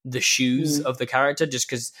the shoes of the character, just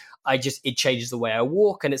because it changes the way I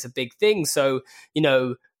walk, and it's a big thing. So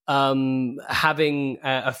having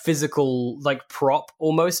a physical like prop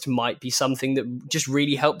almost might be something that just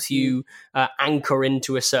really helps you anchor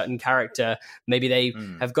into a certain character. Maybe they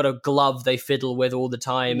have got a glove they fiddle with all the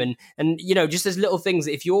time, and you know, just as little things.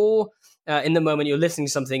 If you're in the moment you're listening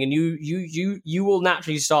to something and you will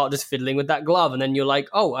naturally start just fiddling with that glove, and then you're like,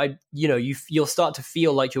 you'll start to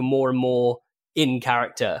feel like you're more and more in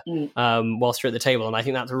character whilst you're at the table. And I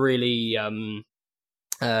think that's really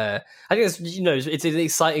I think it's an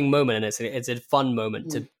exciting moment, and it's a fun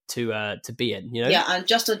moment to be in, you know? Yeah, and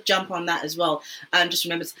just to jump on that as well, just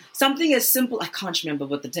remember something as simple. I can't remember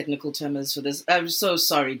what the technical term is for this. I'm so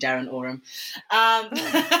sorry, Darren Oram.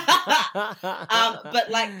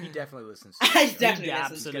 But like, he definitely listens. I definitely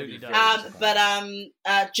absolutely does. But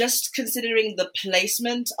just considering the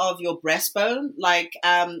placement of your breastbone, like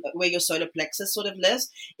where your solar plexus sort of lives,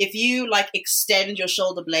 if you like extend your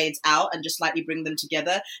shoulder blades out and just slightly bring them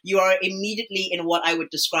together, you are immediately in what I would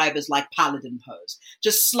describe as like paladin pose.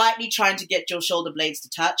 Just slightly trying to get your shoulder blades to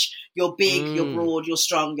touch. You're big, you're broad, you're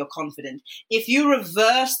strong, you're confident. If you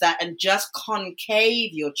reverse that and just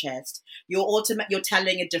concave your chest, you're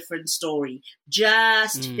telling a different story,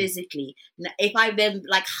 just physically. Now, if I then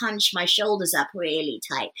like hunch my shoulders up really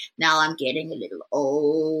tight, now I'm getting a little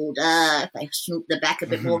older. If I swoop the back a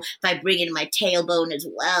bit more, if I bring in my tailbone as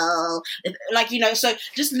well, so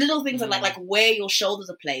just little things like where your shoulders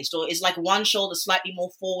are placed, or is like one shoulder slightly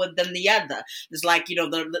more forward than the other. There's like,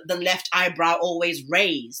 the left eyebrow always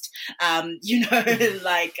raised. Do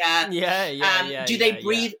they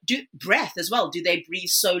breathe? Do breath as well? Do they breathe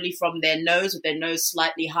solely from their nose, with their nose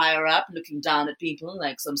slightly higher up, looking down at people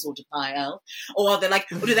like some sort of high elf, or do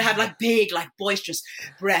they have like big, like boisterous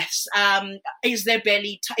breaths? Is their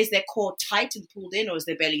belly, is their core tight and pulled in, or is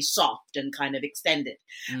their belly soft and kind of extended?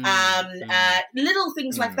 Little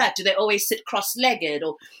things like that. Do they always sit cross-legged,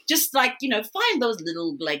 or just like find those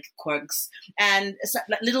little like quirks and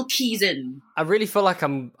like little keys in. I really feel like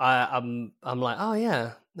I'm like, oh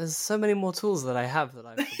yeah, there's so many more tools that I have that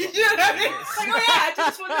I've I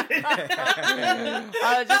just wanted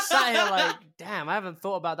I just sat here like, damn, I haven't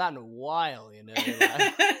thought about that in a while, Like,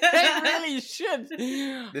 I really should.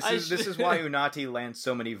 This is why Unati lands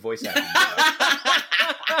so many voice acting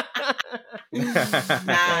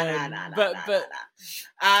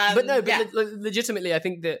legitimately, I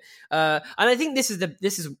think that, and I think this is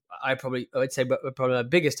I would say probably my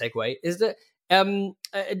biggest takeaway is that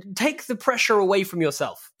take the pressure away from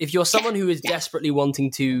yourself. If you're someone who is desperately wanting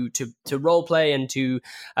to role play and to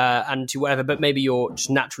whatever, but maybe you're just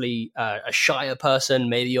naturally a shyer person,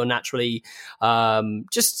 maybe you're naturally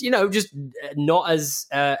just not as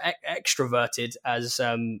extroverted as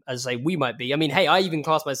say we might be. I mean, hey, I even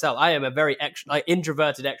class myself. I am a very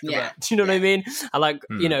introverted extrovert. Yeah. Do you know what I mean? I like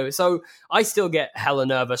so I still get hella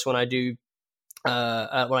nervous when I do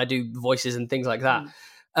voices and things like that.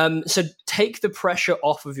 So take the pressure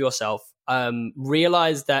off of yourself.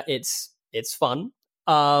 Realize that it's fun,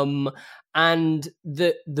 and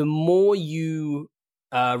the more you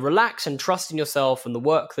relax and trust in yourself and the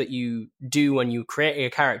work that you do when you create a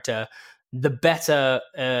character, the better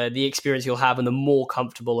the experience you'll have, and the more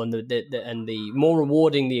comfortable and the more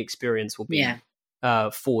rewarding the experience will be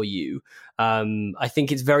for you. I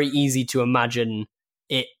think it's very easy to imagine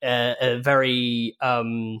it as a very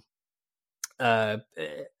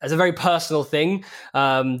personal thing,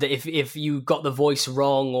 that if you got the voice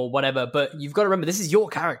wrong or whatever, but you've got to remember, this is your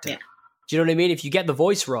character. Do you know what I mean? If you get the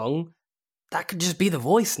voice wrong, that could just be the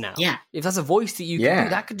voice now. Yeah. If that's a voice that you can do,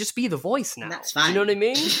 that could just be the voice now. That's fine. Do you know what I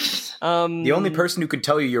mean? The only person who could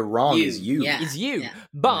tell you you're wrong is you. Yeah. Is you. Yeah.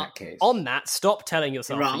 But on that, stop telling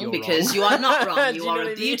yourself wrong, because you are not wrong. You are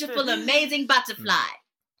a beautiful, amazing butterfly.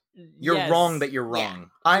 You're wrong that you're wrong. Yeah.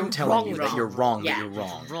 I'm telling you that you're wrong Yeah. that you're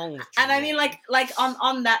wrong. And I mean, like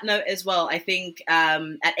on that note as well, I think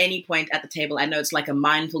at any point at the table, I know it's like a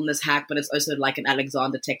mindfulness hack, but it's also like an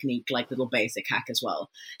Alexander technique, like little basic hack as well.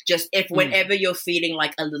 Just whenever you're feeling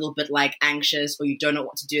like a little bit like anxious, or you don't know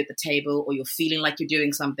what to do at the table, or you're feeling like you're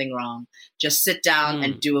doing something wrong, just sit down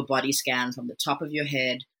and do a body scan from the top of your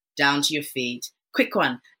head down to your feet. Quick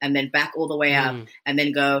one, and then back all the way up, and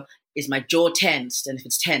then go, is my jaw tensed? And if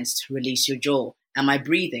it's tensed, release your jaw. Am I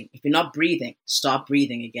breathing? If you're not breathing, start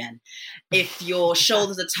breathing again. If your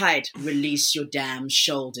shoulders are tight, release your damn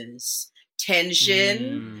shoulders.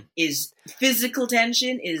 Tension is physical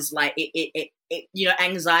tension is like it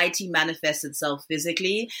anxiety manifests itself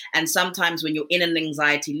physically, and sometimes when you're in an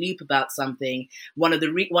anxiety loop about something, one of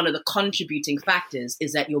the contributing factors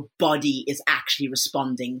is that your body is actually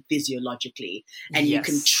responding physiologically, and you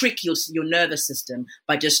can trick your nervous system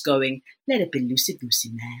by just going, let it be loosey goosey,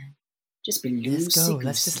 man. Just be loosey-goosey.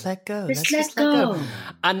 Let's just let go. Let's let go.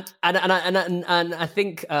 And I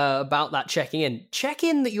think about that checking in. Check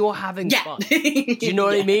in that you're having fun. Do you know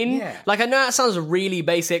what I mean? Yeah. Like, I know that sounds really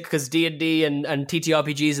basic because D&D and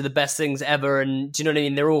TTRPGs are the best things ever, and do you know what I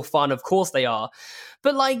mean? They're all fun. Of course they are.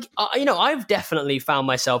 But like, I've definitely found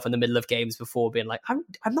myself in the middle of games before being like, I'm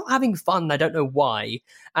not having fun. I don't know why.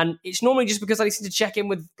 And it's normally just because I need to check in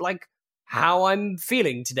with like how I'm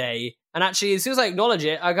feeling today. And actually, as soon as I acknowledge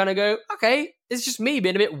it, I kind of go, okay, it's just me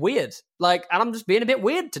being a bit weird. Like, and I'm just being a bit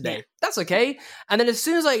weird today. Yeah. That's okay. And then as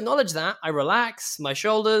soon as I acknowledge that, I relax, my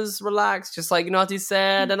shoulders relax, just like Nati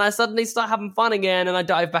said, and I suddenly start having fun again, and I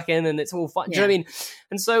dive back in, and it's all fun. Do you know what I mean?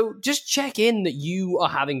 And so just check in that you are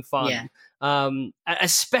having fun. Yeah.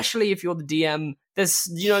 Especially if you're the DM. There's,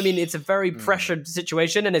 you know what I mean? It's a very pressured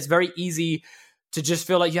situation, and it's very easy to just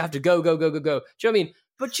feel like you have to go. Do you know what I mean?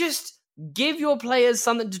 But just give your players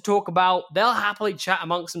something to talk about. They'll happily chat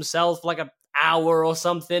amongst themselves for like an hour or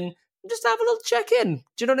something. Just have a little check-in. Do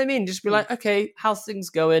you know what I mean? Just be like, okay, how's things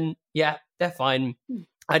going? Yeah, they're fine.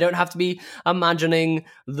 I don't have to be imagining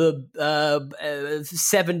the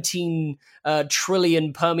 17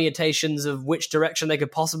 trillion permutations of which direction they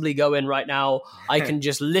could possibly go in right now. I can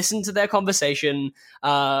just listen to their conversation,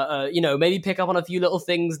 maybe pick up on a few little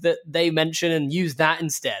things that they mention and use that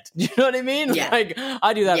instead. You know what I mean? Yeah. Like,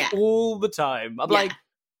 I do that all the time. I'm like,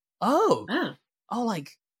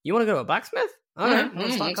 like, you want to go to a blacksmith? All right,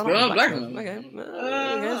 let's start going on blacksmith. Okay,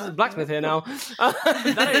 there's a blacksmith here now.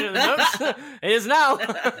 That ain't in the notes. It is now.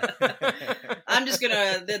 I'm just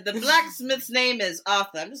gonna. The blacksmith's name is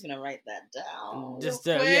Arthur. I'm just gonna write that down. Just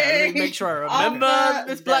make sure I remember Arthur,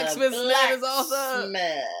 this blacksmith's name is Arthur.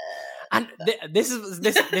 And this is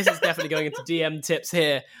definitely going into DM tips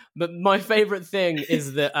here. But my favorite thing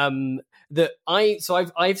is that I've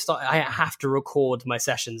started. I have to record my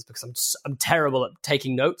sessions because I'm terrible at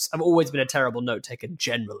taking notes. I've always been a terrible note taker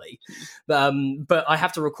generally, but I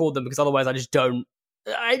have to record them because otherwise I just don't.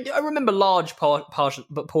 I remember large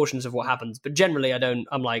portions of what happens, but generally I don't.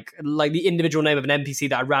 I'm like the individual name of an NPC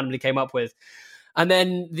that I randomly came up with. And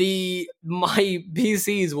then my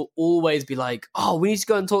PCs will always be like, oh, we need to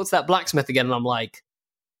go and talk to that blacksmith again. And I'm like,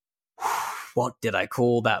 what did I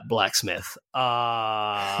call that blacksmith?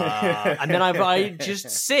 And then I just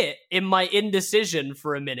sit in my indecision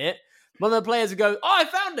for a minute. One of the players would go, oh, I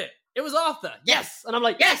found it. It was Arthur. Yes. And I'm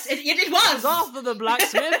like, yes, it was Arthur the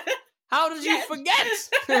blacksmith. How did you forget?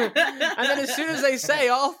 And then as soon as they say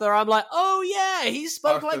Arthur, I'm like, oh yeah, he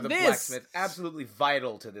spoke Arthur like the this. Blacksmith, absolutely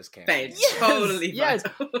vital to this campaign. Yes, totally yes.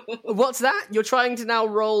 What's that? You're trying to now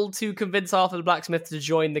roll to convince Arthur the blacksmith to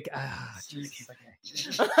join the...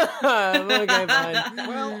 Okay, fine.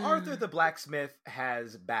 Well, Arthur the blacksmith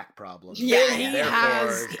has back problems. Yeah, he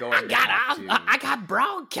has. I got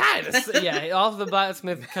bronchitis. Yeah, Arthur the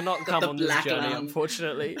blacksmith cannot come on this journey,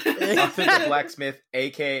 unfortunately. Arthur the blacksmith,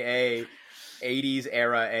 a.k.a. 80s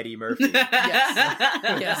era Eddie Murphy.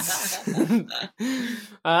 Yes.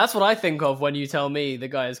 That's what I think of when you tell me the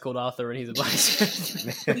guy is called Arthur and he's a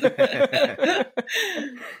blacksmith.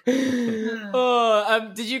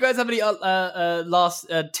 Did you guys have any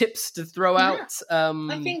last tips to throw out?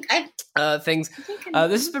 Things. This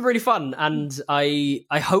has been really fun, and I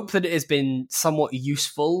hope that it has been somewhat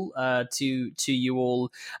useful to you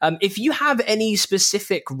all. If you have any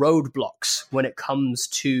specific roadblocks when it comes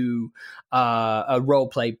to a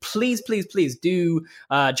roleplay, please do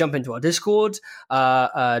jump into our Discord,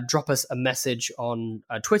 drop us a message on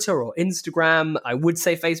Twitter or Instagram. I would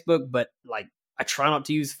say Facebook, but like I try not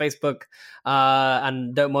to use Facebook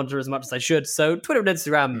and don't monitor as much as I should. So Twitter and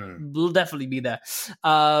Instagram will definitely be there.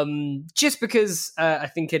 Just because I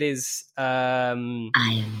think it is. I am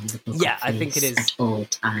the book I think it is at all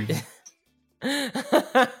times.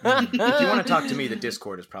 If you want to talk to me, the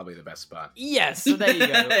Discord is probably the best spot. Yes, so there you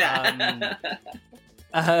go.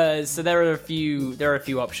 So there are a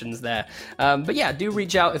few options there, but yeah, do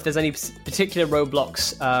reach out if there's any particular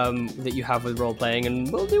roadblocks that you have with role playing,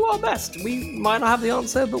 and we'll do our best. We might not have the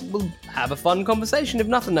answer, but we'll have a fun conversation if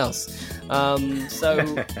nothing else.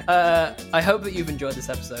 So I hope that you've enjoyed this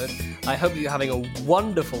episode. I hope that you're having a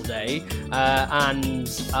wonderful day, and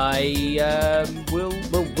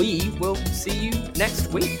we will see you next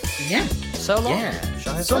week. Yeah. So long. Yeah.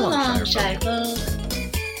 So long, Shire.